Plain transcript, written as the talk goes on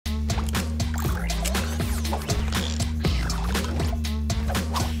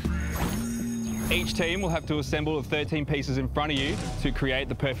Each team will have to assemble the 13 pieces in front of you to create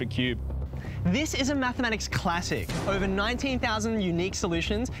the perfect cube. This is a mathematics classic. Over 19,000 unique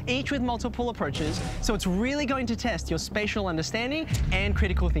solutions, each with multiple approaches, so it's really going to test your spatial understanding and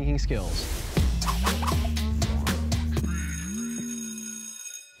critical thinking skills.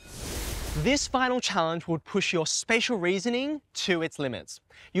 This final challenge would push your spatial reasoning to its limits.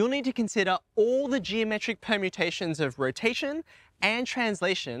 You'll need to consider all the geometric permutations of rotation and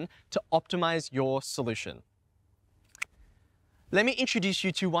translation to optimize your solution. Let me introduce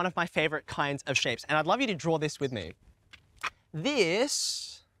you to one of my favorite kinds of shapes, and I'd love you to draw this with me.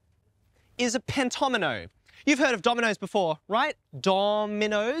 This is a pentomino. You've heard of dominoes before, right?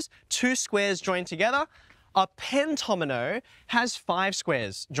 Dominoes, 2 squares joined together. A pentomino has 5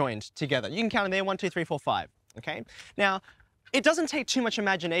 squares joined together. You can count them there, 1, 2, 3, 4, 5, okay? Now, it doesn't take too much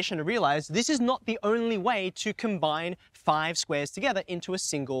imagination to realize this is not the only way to combine 5 squares together into a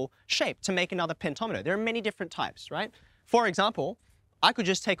single shape to make another pentomino. There are many different types, right? For example, I could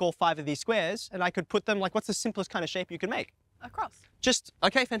just take all 5 of these squares and I could put them, like, what's the simplest kind of shape you can make? A cross. Just,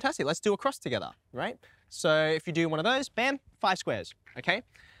 okay, fantastic. Let's do a cross together, right? So if you do one of those, bam, 5 squares, okay?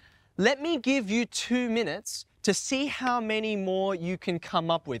 Let me give you 2 minutes to see how many more you can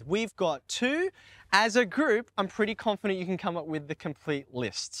come up with. We've got 2. As a group, I'm pretty confident you can come up with the complete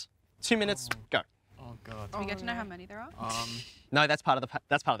list. 2 minutes, go. Oh God. Do we get to know how many there are? No, that's part of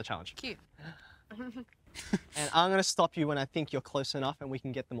the challenge. Cute. And I'm going to stop you when I think you're close enough and we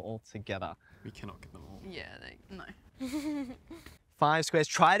can get them all together. We cannot get them all. Yeah, no. 5 squares.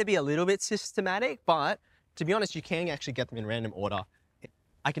 Try to be a little bit systematic, but to be honest, you can actually get them in random order.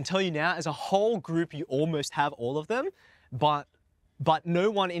 I can tell you now, as a whole group, you almost have all of them, but no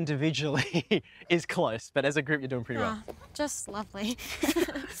one individually is close. But as a group, you're doing pretty well. Just lovely.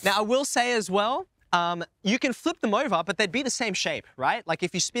 Now, I will say as well, you can flip them over, but they'd be the same shape, right? Like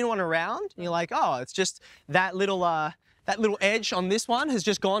if you spin one around, and you're like, oh, it's just that little edge on this one has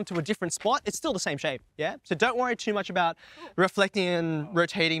just gone to a different spot. It's still the same shape, yeah? So don't worry too much about reflecting and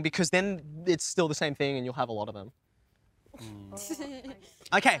rotating, because then it's still the same thing and you'll have a lot of them.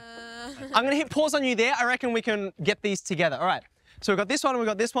 Okay, I'm gonna hit pause on you there. I reckon we can get these together. All right, so we've got this one and we've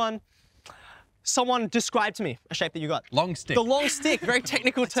got this one. Someone describe to me a shape that you got. Long stick. The long stick, very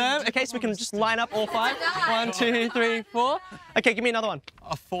technical term. Okay, so we can just line up all 5. 1, 2, 3, 4. Okay, give me another one.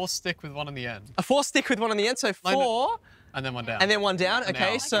 A 4 stick with one on the end. A 4 stick with one on the end, so 4. And then one down. And then one down,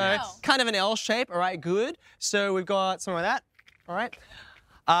 okay, L. so Like an L. kind of an L shape, all right, good. So we've got something like that, all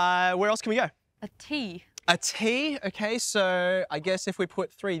right. Where else can we go? A T. A T, okay, so I guess if we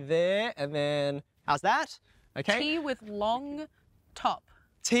put 3 there, and then, how's that? Okay. T with long top.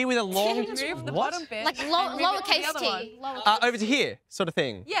 T with a long, Move the what? bottom bit. Like and move it to the lowercase other t. one. Over to here, sort of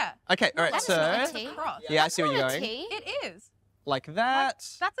thing. Yeah. Okay, all right, That's so, not a T. Cross. yeah, I see where you're Not a going. T. It is. Like that,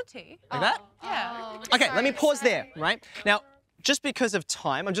 That's a T. like that. Yeah. Okay, let me pause there, right? Now, just because of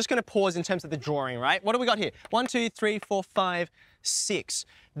time, I'm just going to pause in terms of the drawing, right? What do we got here? 1, 2, 3, 4, 5, 6.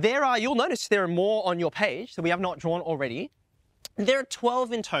 There are, you'll notice there are more on your page that we have not drawn already. There are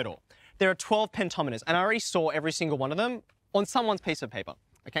 12 in total. There are 12 pentominoes, and I already saw every single one of them on someone's piece of paper,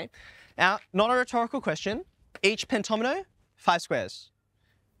 okay? Now, not a rhetorical question. Each pentomino, 5 squares.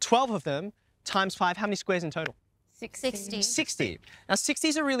 12 of them times 5, how many squares in total? 60. 60. Now, 60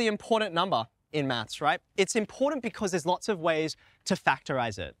 is a really important number in maths, right? It's important because there's lots of ways to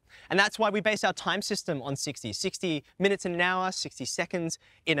factorize it. And that's why we base our time system on 60. 60 minutes in an hour, 60 seconds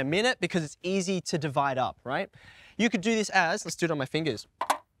in a minute, because it's easy to divide up, right? You could do this as, let's do it on my fingers.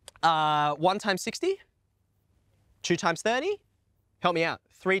 1 times 60, 2 times 30, help me out.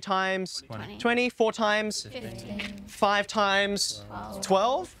 3 times 20, 4 times 15. 5 times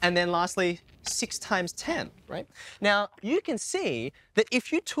 12, and then lastly, 6 times 10, right? Now, you can see that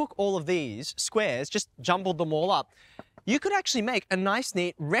if you took all of these squares, just jumbled them all up, you could actually make a nice,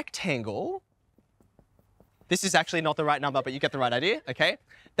 neat rectangle. This is actually not the right number, but you get the right idea, okay?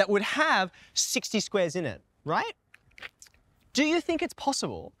 That would have 60 squares in it, right? Do you think it's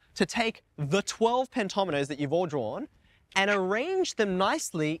possible to take the 12 pentominoes that you've all drawn and arrange them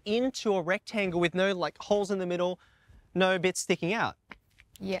nicely into a rectangle with no like holes in the middle, no bits sticking out?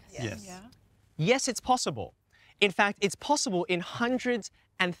 Yes. Yes. Yeah. Yes, it's possible. In fact, it's possible in hundreds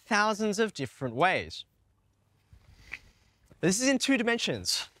and thousands of different ways. This is in 2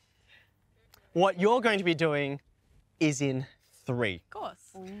 dimensions. What you're going to be doing is in 3. Of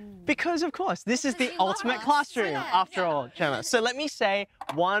course. Because, of course, this is the you love ultimate us. classroom, Yeah, after all, Gemma. So let me say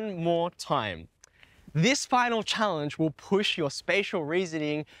one more time. This final challenge will push your spatial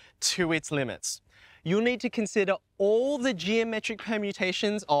reasoning to its limits. You'll need to consider all the geometric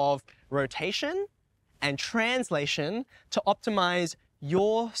permutations of rotation and translation to optimize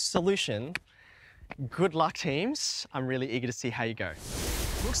your solution. Good luck, teams. I'm really eager to see how you go.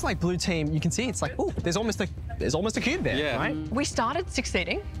 Looks like blue team, you can see it's like, oh, there's almost a cube there, Yeah. right? We started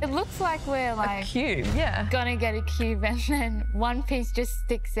succeeding. It looks like we're like Cube, yeah. gonna get a cube and then one piece just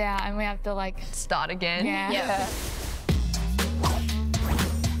sticks out and we have to like, Start again. yeah.